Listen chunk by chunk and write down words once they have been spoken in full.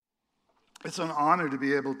It's an honor to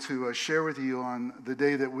be able to share with you on the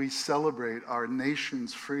day that we celebrate our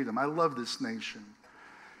nation's freedom. I love this nation,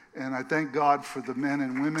 and I thank God for the men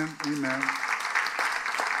and women, amen,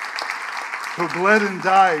 who bled and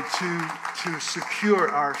died to secure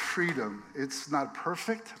our freedom. It's not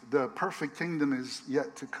perfect. The perfect kingdom is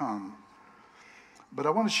yet to come. But I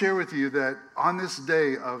want to share with you that on this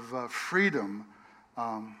day of freedom,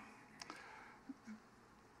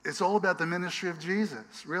 it's all about the ministry of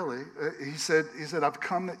Jesus, really. He said, I've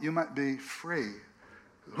come that you might be free.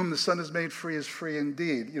 Whom the Son has made free is free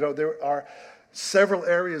indeed. You know, there are several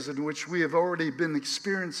areas in which we have already been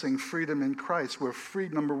experiencing freedom in Christ. We're free,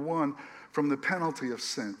 number one, from the penalty of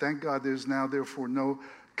sin. Thank God there's now, therefore, no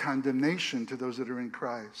condemnation to those that are in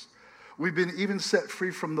Christ. We've been even set free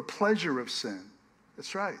from the pleasure of sin.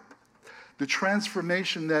 That's right. The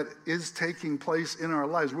transformation that is taking place in our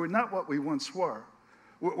lives. We're not what we once were.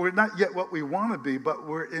 We're not yet what we want to be, but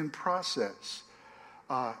we're in process.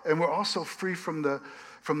 And we're also free from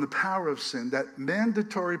the power of sin. That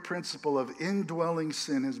mandatory principle of indwelling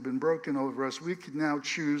sin has been broken over us. We can now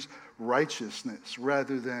choose righteousness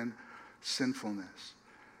rather than sinfulness.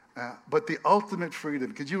 But the ultimate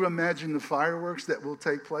freedom, could you imagine the fireworks that will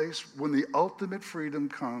take place when the ultimate freedom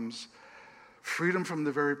comes? Freedom from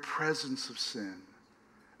the very presence of sin.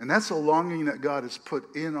 And that's a longing that God has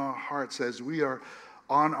put in our hearts as we are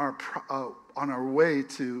on our way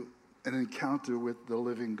to an encounter with the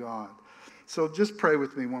living God. So just pray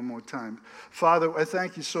with me one more time. Father, I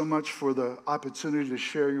thank you so much for the opportunity to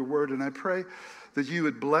share your word, and I pray that you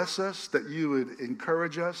would bless us, that you would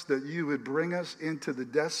encourage us, that you would bring us into the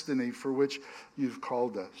destiny for which you've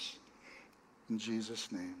called us. In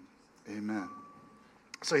Jesus' name, amen.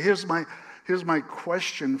 So here's my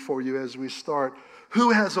question for you as we start.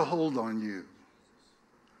 Who has a hold on you?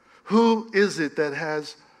 Who is it that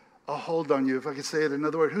has a hold on you? If I could say it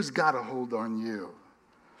another word, who's got a hold on you?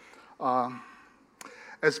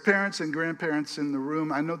 As parents and grandparents in the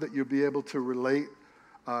room, I know that you'll be able to relate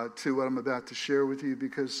to what I'm about to share with you,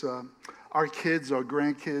 because our kids, our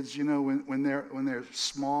grandkids, you know, when they're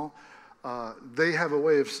small, they have a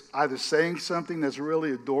way of either saying something that's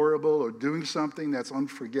really adorable or doing something that's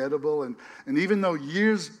unforgettable. And even though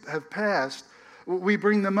years have passed, we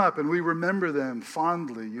bring them up and we remember them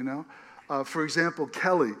fondly, you know. For example,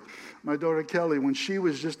 Kelly, my daughter Kelly, when she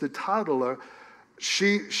was just a toddler,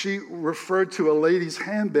 she referred to a lady's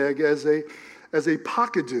handbag as a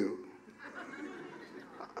pockadoo.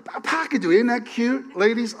 A pockadoo, isn't that cute?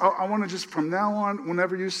 Ladies, I want to just from now on,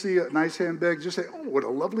 whenever you see a nice handbag, just say, oh, what a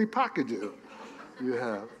lovely pockadoo you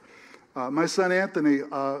have. My son Anthony,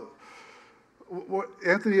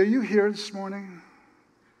 Anthony, are you here this morning?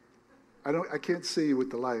 I can't see you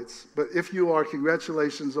with the lights, but if you are,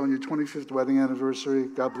 congratulations on your 25th wedding anniversary.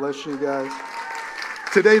 God bless you guys.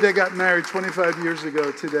 Today they got married 25 years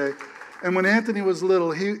ago today. And when Anthony was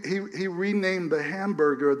little, he renamed the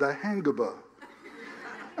hamburger the Hangaba.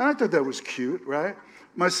 And I thought that was cute, right?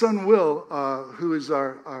 My son Will, who is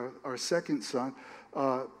our second son,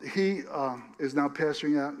 he is now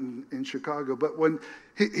pastoring out in Chicago. But when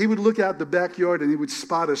he would look out the backyard and he would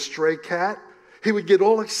spot a stray cat, he would get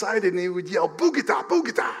all excited and he would yell, "Boogata,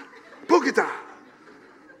 boogata, boogata."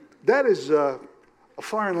 That is a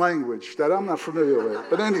foreign language that I'm not familiar with.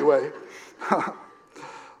 But anyway,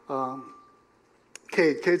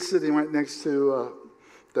 Kate's sitting right next to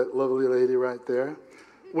that lovely lady right there.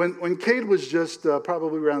 When Kate was just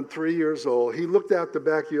probably around 3 years old, he looked out the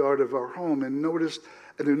backyard of our home and noticed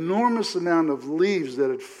an enormous amount of leaves that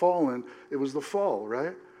had fallen. It was the fall,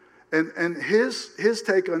 right? And his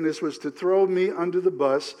take on this was to throw me under the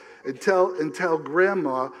bus and tell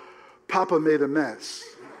Grandma, Papa made a mess.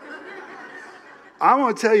 I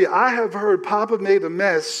want to tell you, I have heard Papa made a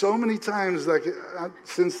mess so many times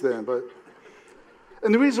since then.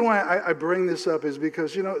 And the reason why I bring this up is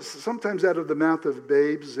because, you know, sometimes out of the mouth of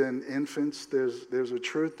babes and infants, there's a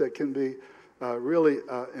truth that can be really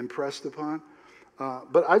impressed upon.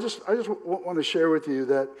 But I just want to share with you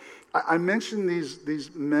that I mention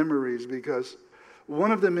these memories because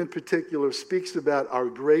one of them in particular speaks about our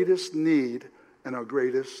greatest need and our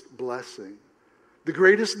greatest blessing. The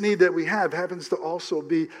greatest need that we have happens to also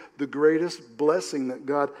be the greatest blessing that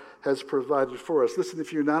God has provided for us. Listen,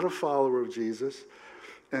 if you're not a follower of Jesus,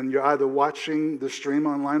 and you're either watching the stream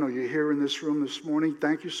online or you're here in this room this morning,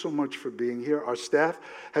 thank you so much for being here. Our staff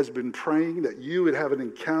has been praying that you would have an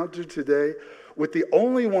encounter today with the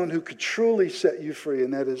only one who could truly set you free,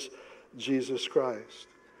 and that is Jesus Christ.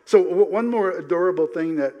 So one more adorable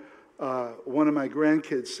thing that one of my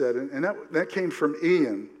grandkids said, and that came from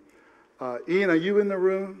Ian. Ian, are you in the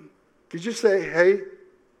room? Could you say, hey?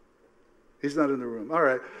 He's not in the room. All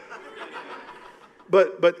right.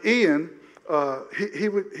 But Ian, he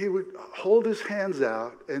would hold his hands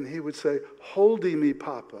out and he would say, "Holdy me,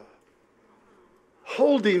 Papa.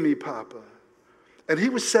 Holdy me, Papa." And he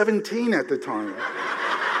was 17 at the time.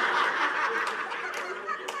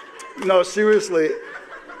 No, seriously.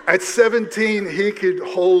 At 17, he could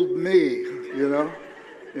hold me,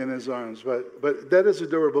 in his arms. But that is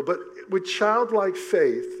adorable. But with childlike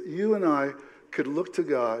faith, you and I could look to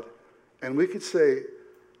God and we could say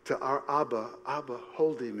to our Abba, "Abba,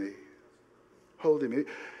 holdy me. Holdy me."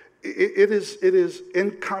 It is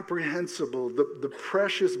incomprehensible, the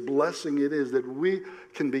precious blessing it is that we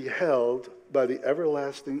can be held by the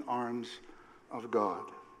everlasting arms of God.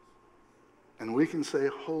 And we can say,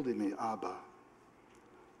 "Holdy me, Abba."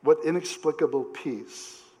 What inexplicable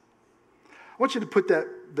peace. I want you to put that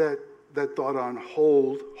thought on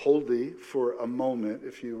holdy for a moment,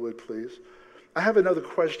 if you would, please. I have another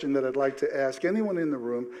question that I'd like to ask anyone in the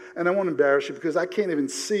room, and I won't embarrass you because I can't even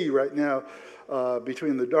see right now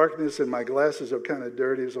between the darkness and my glasses are kind of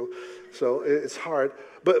dirty, so it's hard.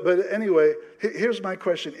 But anyway, here's my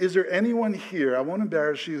question. Is there anyone here, I won't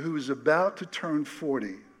embarrass you, who is about to turn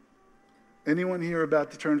 40? Anyone here about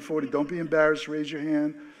to turn 40? Don't be embarrassed. Raise your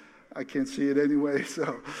hand. I can't see it anyway.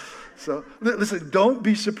 So listen, don't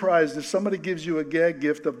be surprised if somebody gives you a gag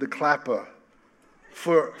gift of the clapper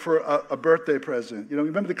for a birthday present.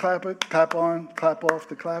 Remember the clapper? Clap on, clap off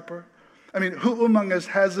the clapper? I mean, who among us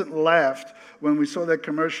hasn't laughed when we saw that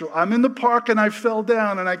commercial? "I'm in the park and I fell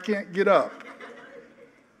down and I can't get up."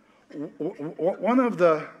 One of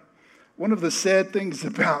the sad things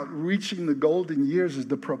about reaching the golden years is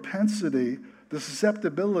the propensity, the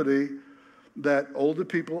susceptibility that older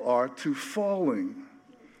people are to falling.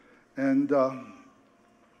 And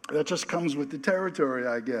that just comes with the territory,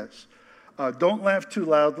 I guess. Don't laugh too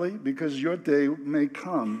loudly because your day may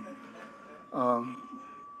come.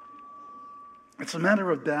 It's a matter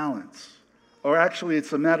of balance. Or actually,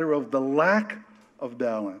 it's a matter of the lack of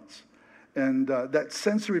balance. And that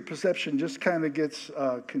sensory perception just kind of gets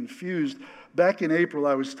confused. Back in April,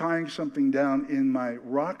 I was tying something down in my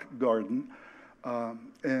rock garden.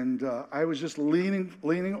 And I was just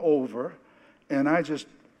leaning over, and I just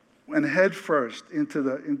went head first into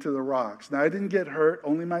the rocks. Now, I didn't get hurt,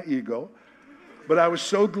 only my ego. But I was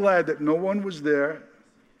so glad that no one was there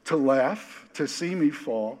to laugh, to see me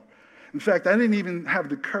fall. In fact, I didn't even have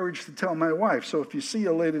the courage to tell my wife. So if you see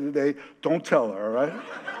her later today, don't tell her, all right?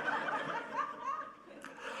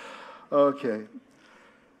 Okay.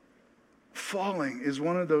 Falling is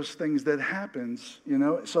one of those things that happens,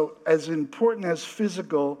 So as important as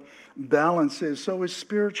physical balance is, so is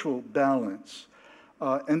spiritual balance.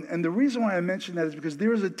 And the reason why I mention that is because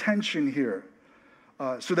there is a tension here.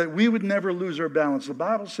 So that we would never lose our balance. The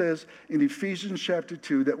Bible says in Ephesians chapter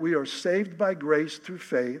 2 that we are saved by grace through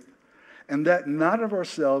faith, and that not of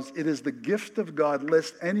ourselves, it is the gift of God,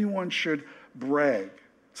 lest anyone should brag.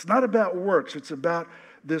 It's not about works, it's about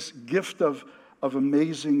this gift of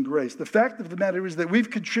amazing grace. The fact of the matter is that we've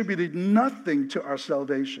contributed nothing to our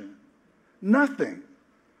salvation. Nothing.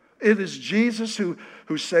 It is Jesus who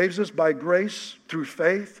saves us by grace through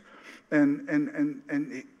faith. And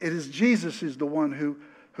it is Jesus who's the one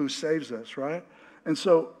who saves us, right? And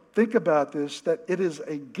so think about this, that it is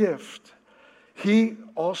a gift. He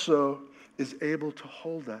also is able to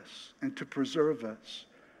hold us and to preserve us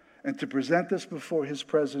and to present us before his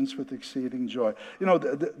presence with exceeding joy.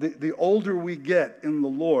 The older we get in the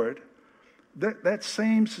Lord, that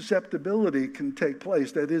same susceptibility can take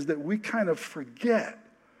place. That is, that we kind of forget,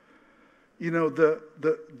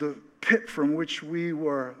 the pit from which we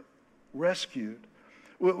were rescued.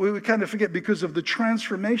 We kind of forget because of the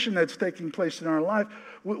transformation that's taking place in our life.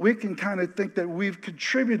 We can kind of think that we've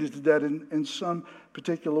contributed to that in some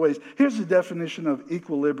particular ways. Here's the definition of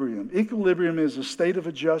equilibrium. Equilibrium is a state of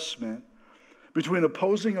adjustment between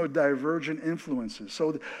opposing or divergent influences.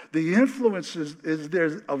 So the influence is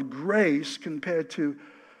there of grace compared to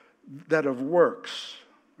that of works,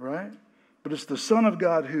 right? But it's the Son of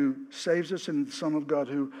God who saves us and the Son of God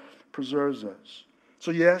who preserves us. So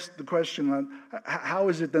you ask the question, how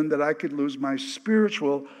is it then that I could lose my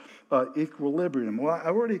spiritual equilibrium? Well, I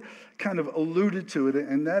already kind of alluded to it,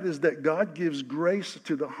 and that is that God gives grace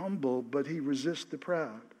to the humble, but he resists the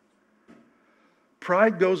proud.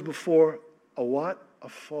 Pride goes before a what? A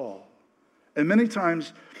fall. And many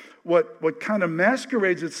times what kind of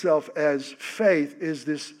masquerades itself as faith is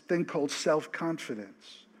this thing called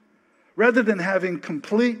self-confidence. Rather than having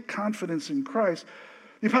complete confidence in Christ,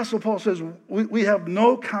 the Apostle Paul says we have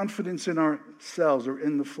no confidence in ourselves or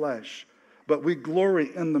in the flesh, but we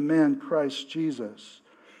glory in the man Christ Jesus.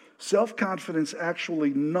 Self-confidence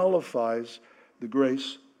actually nullifies the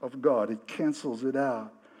grace of God. It cancels it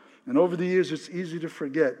out. And over the years, it's easy to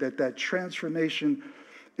forget that transformation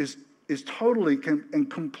is totally and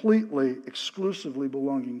completely, exclusively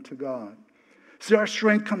belonging to God. See, our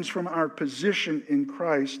strength comes from our position in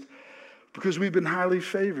Christ because we've been highly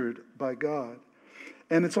favored by God.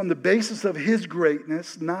 And it's on the basis of His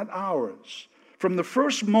greatness, not ours. From the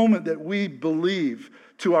first moment that we believe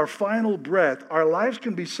to our final breath, our lives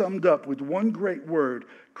can be summed up with one great word: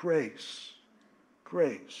 grace.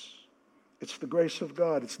 Grace. It's the grace of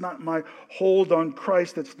God. It's not my hold on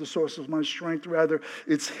Christ that's the source of my strength. Rather,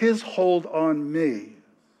 it's His hold on me.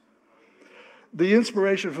 The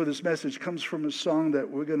inspiration for this message comes from a song that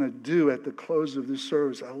we're going to do at the close of this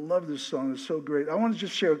service. I love this song. It's so great. I want to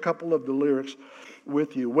just share a couple of the lyrics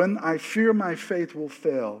with you. When I fear my faith will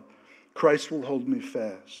fail, Christ will hold me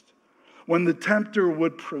fast. When the tempter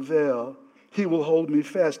would prevail, He will hold me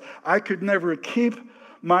fast. I could never keep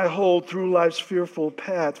my hold through life's fearful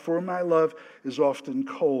path, for my love is often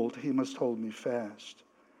cold. He must hold me fast.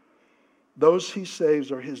 Those He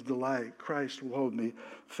saves are His delight. Christ will hold me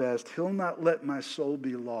fast. He'll not let my soul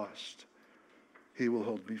be lost. He will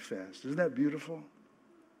hold me fast. Isn't that beautiful?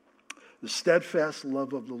 The steadfast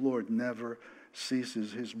love of the Lord never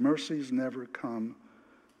ceases. His mercies never come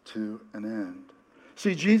to an end.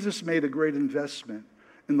 See, Jesus made a great investment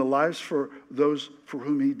in the lives for those for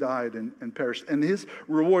whom He died and perished. And His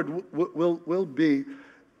reward will be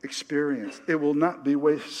experienced. It will not be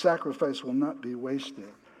wasted. Sacrifice will not be wasted.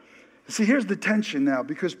 See, here's the tension now,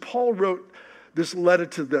 because Paul wrote this letter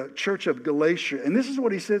to the church of Galatia, and this is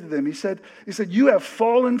what he said to them. He said, you have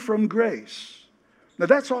fallen from grace. Now,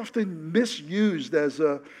 that's often misused as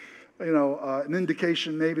an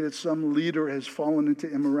indication maybe that some leader has fallen into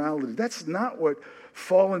immorality. That's not what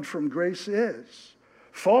fallen from grace is.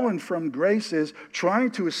 Fallen from grace is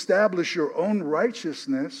trying to establish your own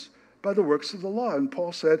righteousness by the works of the law. And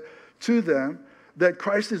Paul said to them that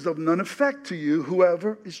Christ is of none effect to you,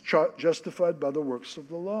 whoever is justified by the works of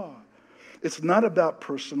the law. It's not about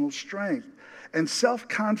personal strength. And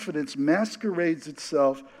self-confidence masquerades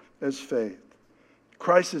itself as faith.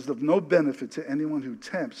 Christ is of no benefit to anyone who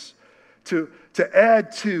attempts to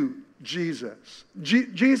add to Jesus.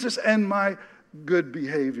 Jesus and my good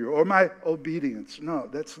behavior or my obedience. No,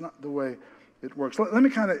 that's not the way it works. Let me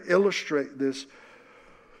kind of illustrate this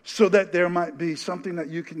so that there might be something that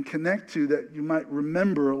you can connect to, that you might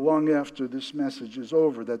remember long after this message is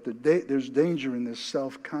over, that there's danger in this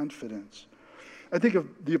self-confidence. I think of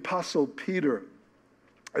the Apostle Peter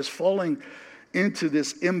as falling into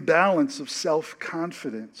this imbalance of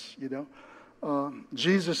self-confidence.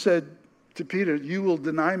 Jesus said to Peter, you will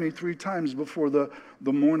deny me 3 times before the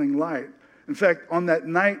morning light. In fact, on that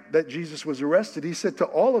night that Jesus was arrested, He said to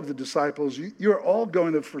all of the disciples, you're all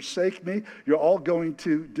going to forsake me. You're all going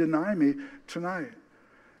to deny me tonight.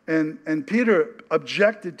 And Peter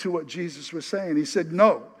objected to what Jesus was saying. He said,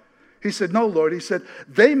 no. He said, no, Lord. He said,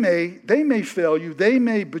 they may fail you. They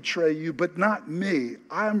may betray you, but not me.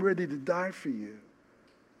 I'm ready to die for you.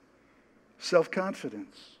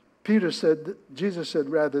 Self-confidence. Jesus said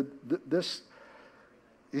rather this.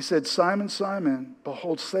 He said, Simon, Simon,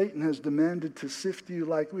 behold, Satan has demanded to sift you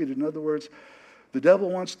like wheat. In other words, the devil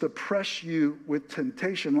wants to press you with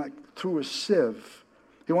temptation like through a sieve.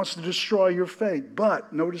 He wants to destroy your faith.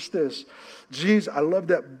 But, notice this, Jesus, I love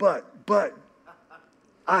that but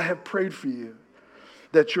I have prayed for you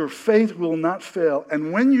that your faith will not fail.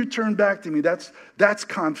 And when you turn back to me, that's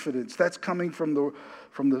confidence. That's coming from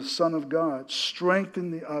the Son of God. Strengthen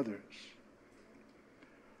the others.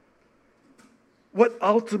 What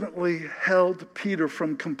ultimately held Peter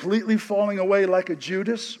from completely falling away like a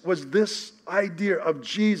Judas was this idea of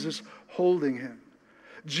Jesus holding him.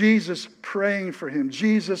 Jesus praying for him.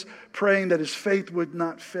 Jesus praying that his faith would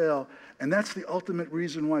not fail. And that's the ultimate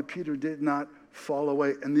reason why Peter did not fall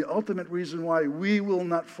away. And the ultimate reason why we will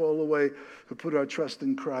not fall away who put our trust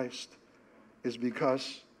in Christ is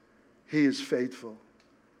because He is faithful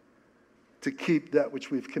to keep that which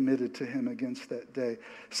we've committed to Him against that day.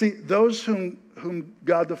 See, those whom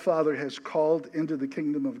God the Father has called into the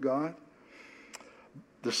kingdom of God,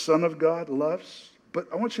 the Son of God loves. But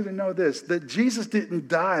I want you to know this, that Jesus didn't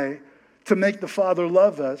die to make the Father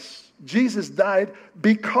love us. Jesus died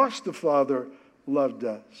because the Father loved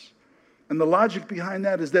us. And the logic behind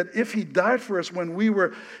that is that if He died for us when we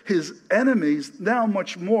were His enemies, now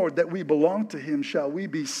much more that we belong to Him shall we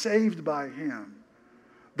be saved by Him.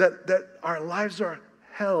 That our lives are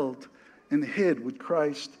held and hid with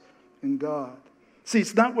Christ in God. See,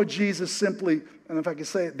 it's not what Jesus simply, and if I can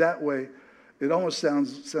say it that way, it almost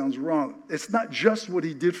sounds wrong. It's not just what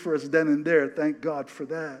He did for us then and there. Thank God for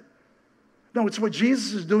that. No, it's what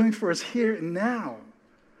Jesus is doing for us here and now.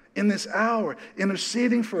 in this hour,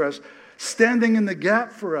 interceding for us, standing in the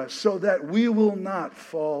gap for us so that we will not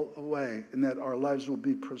fall away and that our lives will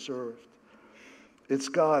be preserved. It's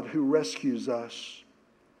God who rescues us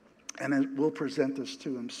and it will present us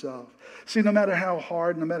to himself. See, no matter how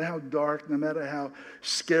hard, no matter how dark, no matter how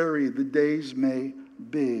scary the days may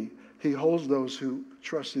be, he holds those who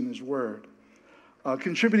trust in his word. A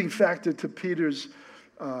contributing factor to Peter's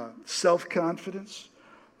self-confidence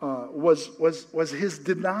was his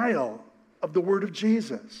denial of the word of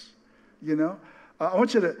Jesus. You know, I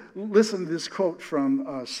want you to listen to this quote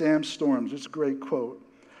from Sam Storms. It's a great quote.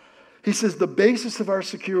 He says, the basis of our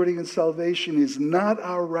security and salvation is not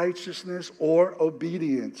our righteousness or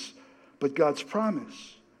obedience, but God's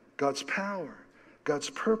promise, God's power, God's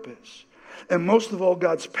purpose, and most of all,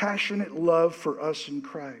 God's passionate love for us in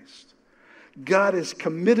Christ. God is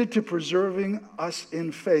committed to preserving us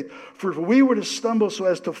in faith. For if we were to stumble so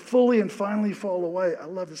as to fully and finally fall away, I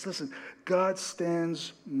love this, listen, God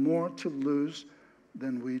stands more to lose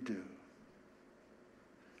than we do.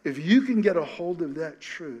 If you can get a hold of that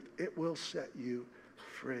truth, it will set you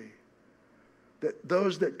free. That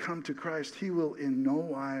those that come to Christ, he will in no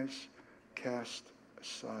wise cast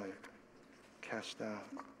aside, cast out.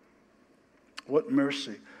 What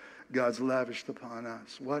mercy God's lavished upon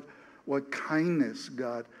us. What kindness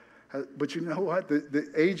God has. But you know what?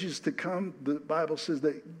 The ages to come, the Bible says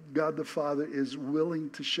that God the Father is willing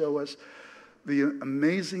to show us the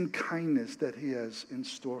amazing kindness that he has in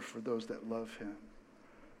store for those that love him.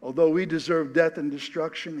 Although we deserve death and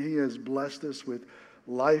destruction, he has blessed us with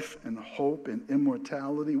life and hope and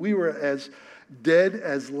immortality. We were as dead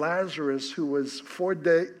as Lazarus, who was 4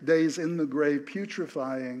 days in the grave,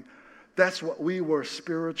 putrefying. That's what we were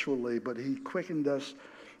spiritually, but he quickened us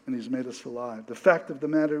and he's made us alive. The fact of the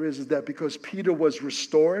matter is that because Peter was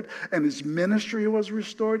restored and his ministry was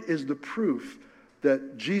restored is the proof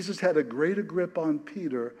that Jesus had a greater grip on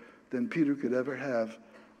Peter than Peter could ever have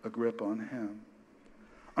a grip on him.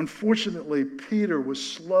 Unfortunately, Peter was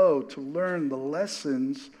slow to learn the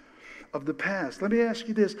lessons of the past. Let me ask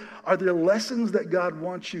you this. Are there lessons that God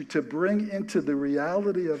wants you to bring into the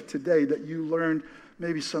reality of today that you learned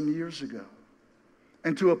maybe some years ago?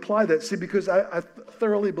 And to apply that. See, because I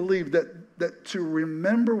thoroughly believe that to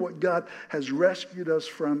remember what God has rescued us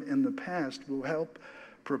from in the past will help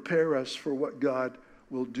prepare us for what God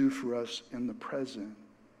will do for us in the present.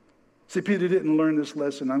 See, Peter didn't learn this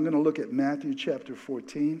lesson. I'm going to look at Matthew chapter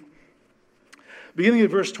 14. Beginning at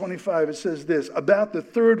verse 25, it says this. About the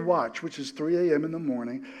third watch, which is 3 a.m. in the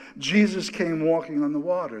morning, Jesus came walking on the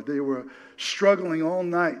water. They were struggling all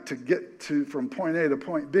night to get from point A to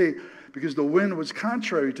point B because the wind was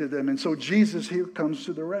contrary to them. And so Jesus here comes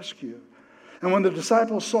to the rescue. And when the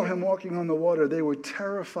disciples saw him walking on the water, they were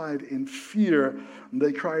terrified in fear. And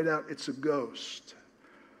they cried out, "It's a ghost."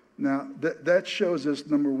 Now, that shows us,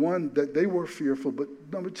 number one, that they were fearful, but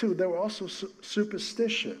number two, they were also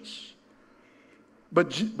superstitious. But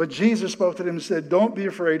Jesus spoke to them and said, "Don't be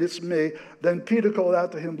afraid, it's me." Then Peter called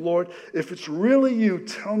out to him, "Lord, if it's really you,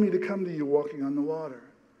 tell me to come to you walking on the water."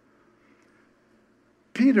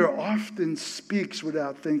 Peter often speaks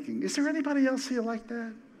without thinking. Is there anybody else here like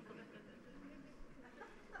that?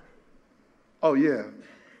 Oh, yeah.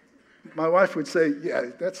 My wife would say,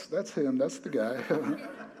 "Yeah, that's him, that's the guy."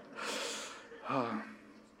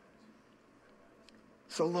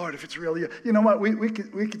 So, Lord, if it's really you know what we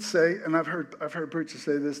could say, and I've heard preachers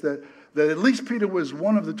say this, that at least Peter was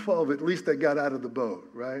one of the 12, at least that got out of the boat,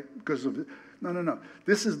 right? Because of no.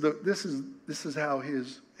 This is how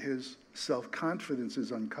his self-confidence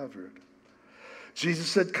is uncovered. Jesus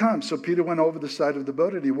said, "Come." So Peter went over the side of the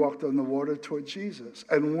boat and he walked on the water toward Jesus.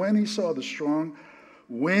 And when he saw the strong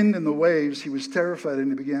wind and the waves, he was terrified and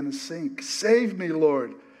he began to sink. "Save me,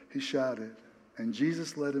 Lord," he shouted. And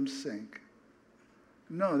Jesus let him sink.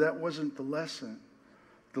 No, that wasn't the lesson.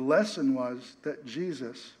 The lesson was that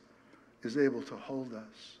Jesus is able to hold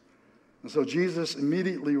us. And so Jesus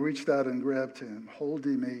immediately reached out and grabbed him.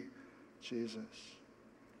 "Holding me, Jesus."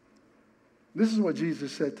 This is what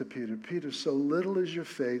Jesus said to Peter. "Peter, so little is your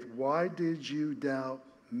faith. Why did you doubt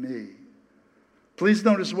me?" Please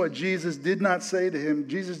notice what Jesus did not say to him.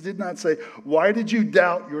 Jesus did not say, "Why did you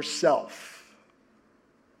doubt yourself?"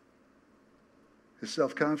 His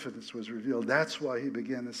self-confidence was revealed. That's why he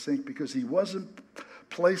began to sink, because he wasn't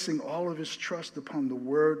placing all of his trust upon the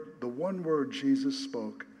one word Jesus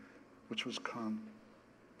spoke, which was "come."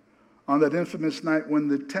 On that infamous night when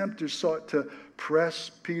the tempter sought to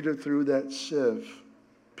press Peter through that sieve,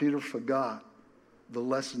 Peter forgot the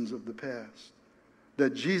lessons of the past,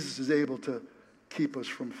 that Jesus is able to keep us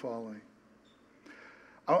from falling.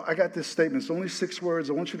 I got this statement. It's only 6 words.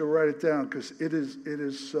 I want you to write it down because it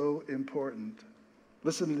is so important.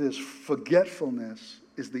 Listen to this. Forgetfulness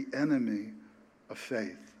is the enemy of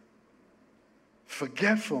faith.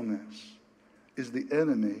 Forgetfulness is the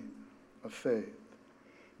enemy of faith.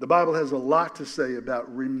 The Bible has a lot to say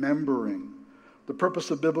about remembering. The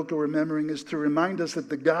purpose of biblical remembering is to remind us that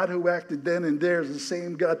the God who acted then and there is the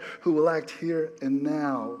same God who will act here and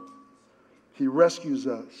now. He rescues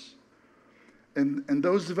us. And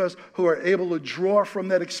those of us who are able to draw from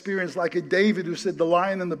that experience, like a David who said, the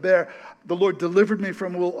lion and the bear, the Lord delivered me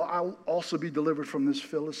from, I'll also be delivered from this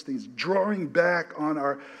Philistines. Drawing back on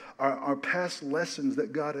our past lessons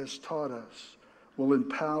that God has taught us will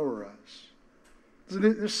empower us.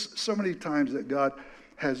 There's so many times that God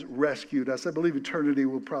has rescued us. I believe eternity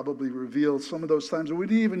will probably reveal some of those times that we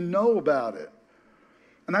didn't even know about it.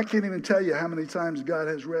 And I can't even tell you how many times God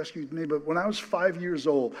has rescued me. But when I was 5 years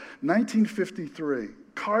old, 1953,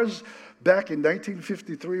 cars back in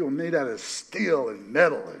 1953 were made out of steel and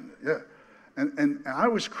metal. And I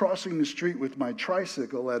was crossing the street with my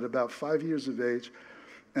tricycle at about 5 years of age,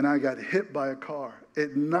 and I got hit by a car.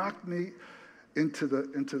 It knocked me into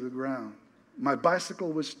the ground. My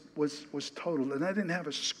bicycle was totaled, and I didn't have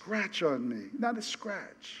a scratch on me, not a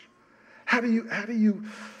scratch. How do you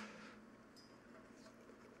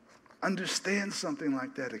understand something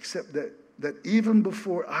like that, except that even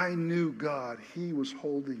before I knew God, he was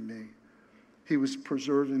holding me. He was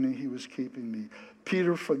preserving me. He was keeping me.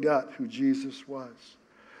 Peter forgot who Jesus was.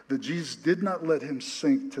 That Jesus did not let him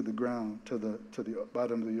sink to the ground, to the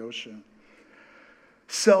bottom of the ocean.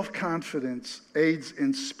 Self-confidence aids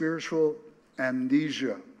in spiritual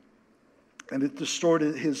amnesia, and it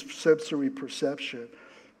distorted his sensory perception.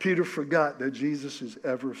 Peter forgot that Jesus is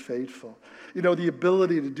ever faithful. You know, the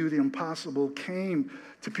ability to do the impossible came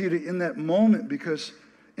to Peter in that moment, because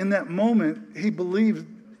in that moment, he believed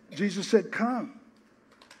Jesus said, come.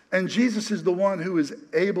 And Jesus is the one who is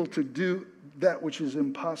able to do that which is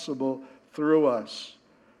impossible through us.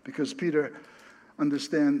 Because Peter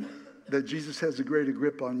understands that Jesus has a greater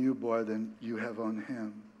grip on you, boy, than you have on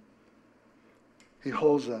him. He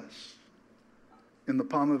holds us in the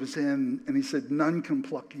palm of his hand, and he said, none can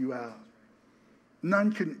pluck you out.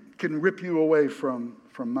 None can rip you away from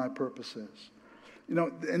my purposes. You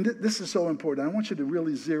know, and this is so important. I want you to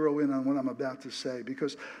really zero in on what I'm about to say,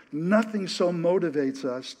 because nothing so motivates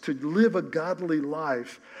us to live a godly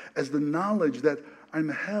life as the knowledge that I'm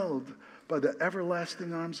held by the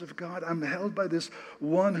everlasting arms of God. I'm held by this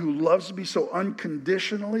one who loves me so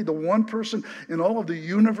unconditionally, the one person in all of the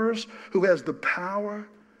universe who has the power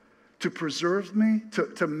to preserve me,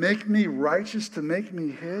 to make me righteous, to make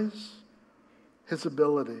me his. His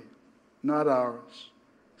ability, not ours,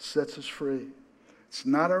 sets us free. It's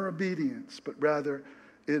not our obedience, but rather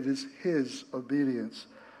it is his obedience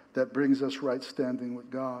that brings us right standing with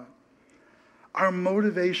God. Our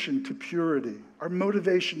motivation to purity, our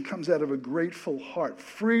motivation comes out of a grateful heart.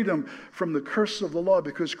 Freedom from the curse of the law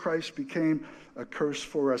because Christ became a curse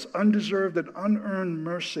for us. Undeserved and unearned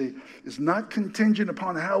mercy is not contingent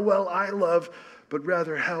upon how well I love, but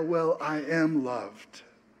rather how well I am loved.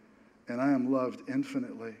 And I am loved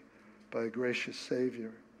infinitely by a gracious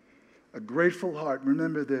Savior. A grateful heart,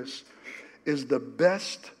 remember this, is the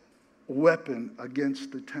best weapon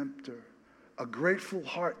against the tempter. A grateful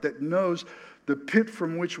heart that knows the pit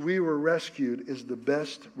from which we were rescued is the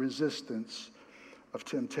best resistance of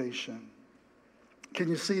temptation. Can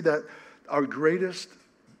you see that our greatest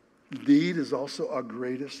need is also our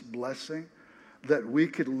greatest blessing? That we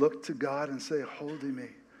could look to God and say, holding me,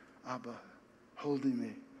 Abba, holding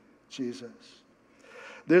me, Jesus.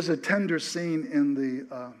 There's a tender scene in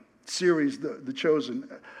the series, The Chosen.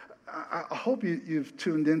 I hope you've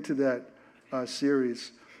tuned into that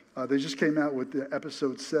series. They just came out with the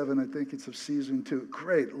episode 7, I think it's of season 2.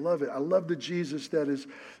 Great, love it. I love the Jesus that is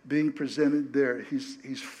being presented there.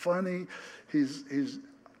 He's funny. He's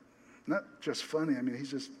not just funny. I mean,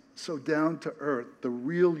 he's just so down to earth, the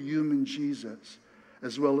real human Jesus,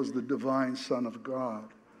 as well as the divine Son of God.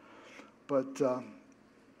 But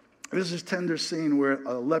there's this tender scene where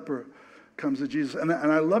a leper comes to Jesus. And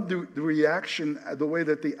I love the reaction, the way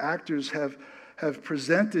that the actors have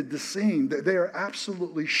presented the scene. They are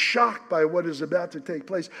absolutely shocked by what is about to take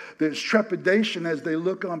place. There's trepidation as they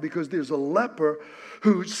look on because there's a leper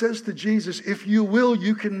who says to Jesus, if you will,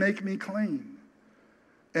 you can make me clean.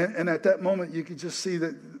 And at that moment, you could just see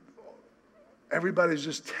that everybody's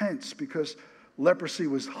just tense because leprosy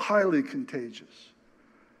was highly contagious.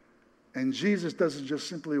 And Jesus doesn't just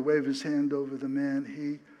simply wave his hand over the man.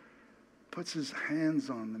 He puts his hands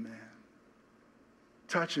on the man,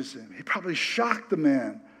 touches him. He probably shocked the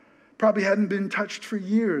man, probably hadn't been touched for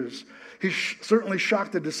years. He certainly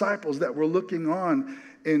shocked the disciples that were looking on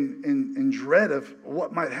in dread of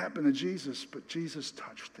what might happen to Jesus. But Jesus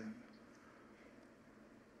touched him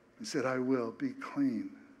and said, I will be clean.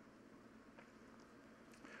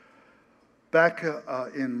 Back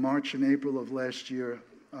in March and April of last year,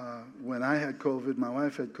 when I had COVID, my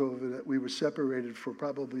wife had COVID, we were separated for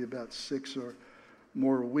probably about 6 or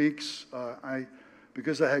more weeks.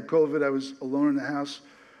 Because I had COVID, I was alone in the house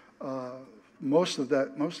most of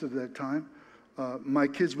that time. My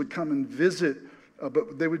kids would come and visit,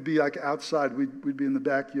 but they would be like outside. We'd be in the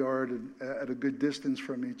backyard and at a good distance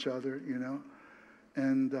from each other, you know.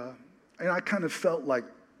 And I kind of felt like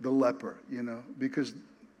the leper, you know, because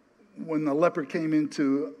when the leper came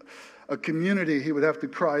into a community, he would have to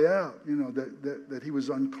cry out, you know, that he was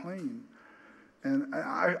unclean. And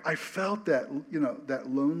I felt that, you know, that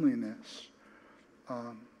loneliness.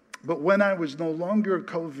 But when I was no longer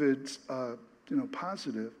COVID,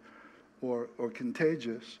 positive or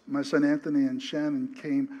contagious, my son Anthony and Shannon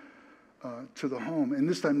came to the home. And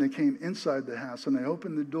this time they came inside the house, and I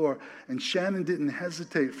opened the door, and Shannon didn't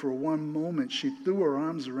hesitate for one moment. She threw her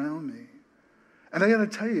arms around me. And I got to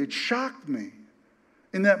tell you, it shocked me.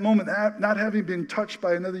 In that moment, not having been touched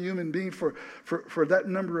by another human being for that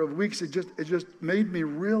number of weeks, it just made me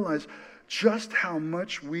realize just how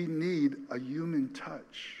much we need a human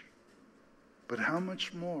touch. But how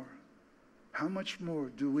much more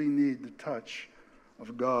do we need the touch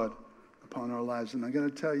of God upon our lives? And I got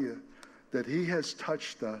to tell you that he has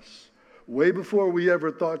touched us way before we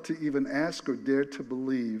ever thought to even ask or dare to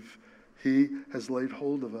believe. He has laid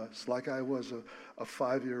hold of us like I was a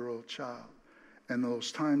 5-year-old child. And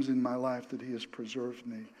those times in my life that he has preserved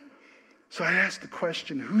me. So I asked the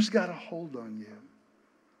question, who's got a hold on you?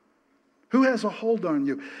 Who has a hold on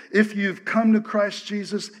you? If you've come to Christ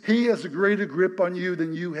Jesus, he has a greater grip on you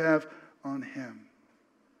than you have on him.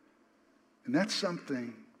 And that's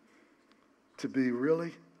something to be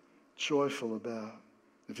really joyful about.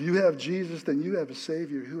 If you have Jesus, then you have a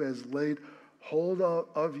Savior who has laid hold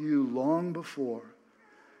of you long before.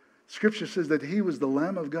 Scripture says that he was the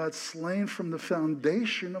Lamb of God slain from the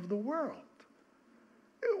foundation of the world.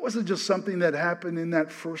 It wasn't just something that happened in that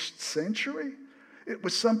first century. It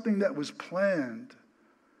was something that was planned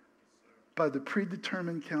by the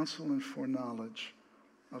predetermined counsel and foreknowledge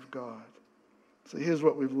of God. So here's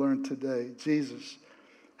what we've learned today. Jesus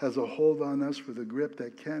has a hold on us with a grip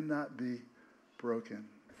that cannot be broken.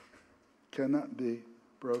 Cannot be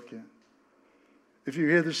broken. If you're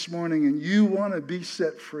here this morning and you want to be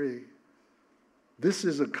set free, this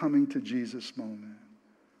is a coming to Jesus moment,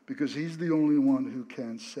 because he's the only one who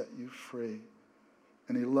can set you free.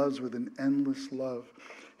 And he loves with an endless love.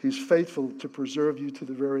 He's faithful to preserve you to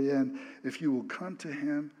the very end if you will come to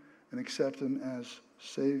him and accept him as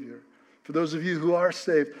Savior. For those of you who are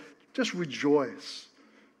saved, just rejoice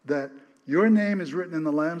that your name is written in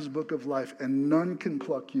the Lamb's book of life and none can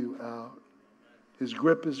pluck you out. His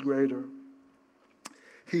grip is greater.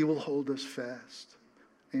 He will hold us fast.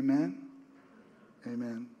 Amen?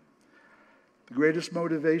 Amen. The greatest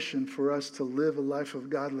motivation for us to live a life of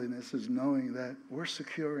godliness is knowing that we're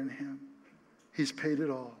secure in him. He's paid it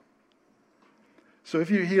all. So if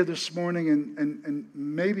you're here this morning and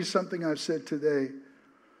maybe something I've said today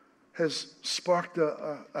has sparked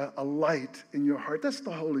a light in your heart, that's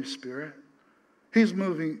the Holy Spirit. He's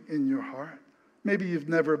moving in your heart. Maybe you've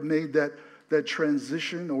never made that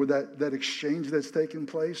transition or that exchange that's taken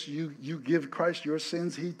place. You give Christ your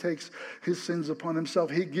sins. He takes his sins upon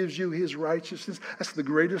himself. He gives you his righteousness. That's the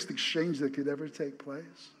greatest exchange that could ever take place.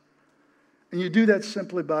 And you do that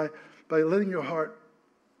simply by letting your heart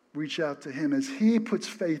reach out to him as he puts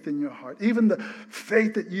faith in your heart. Even the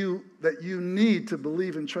faith that you need to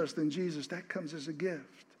believe and trust in Jesus, that comes as a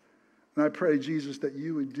gift. And I pray, Jesus, that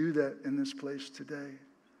you would do that in this place today.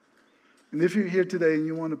 And if you're here today and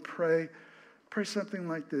you want to pray something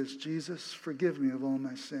like this: Jesus, forgive me of all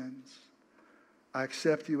my sins. I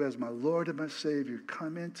accept you as my Lord and my Savior.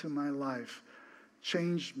 Come into my life.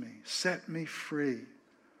 Change me. Set me free.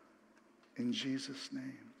 In Jesus'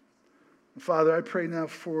 name. And Father, I pray now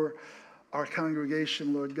for our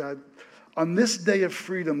congregation, Lord God, on this day of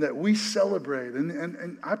freedom that we celebrate.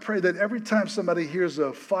 And I pray that every time somebody hears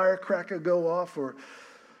a firecracker go off or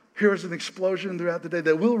here's an explosion throughout the day,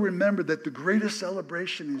 that we'll remember that the greatest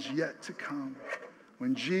celebration is yet to come,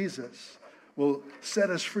 when Jesus will set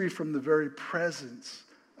us free from the very presence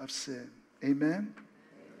of sin. Amen?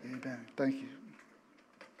 Amen. Thank you.